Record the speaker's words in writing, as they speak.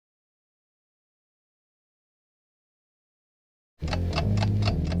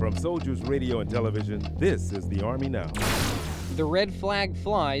From Soldiers Radio and Television, this is the Army Now. The red flag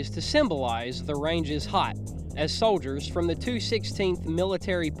flies to symbolize the range is hot as soldiers from the 216th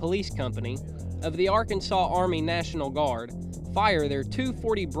Military Police Company of the Arkansas Army National Guard fire their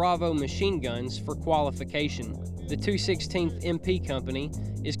 240 Bravo machine guns for qualification. The 216th MP Company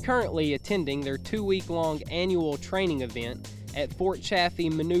is currently attending their 2-week-long annual training event at Fort Chaffee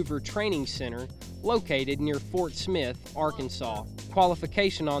Maneuver Training Center located near Fort Smith, Arkansas.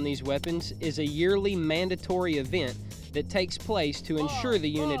 Qualification on these weapons is a yearly mandatory event that takes place to ensure the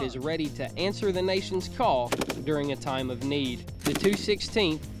unit is ready to answer the nation's call during a time of need. The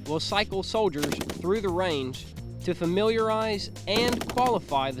 216th will cycle soldiers through the range to familiarize and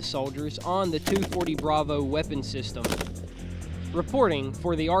qualify the soldiers on the 240 Bravo weapon system. Reporting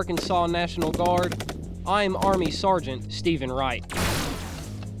for the Arkansas National Guard, I'm Army Sergeant Stephen Wright.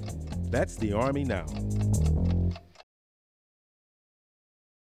 That's the Army Now.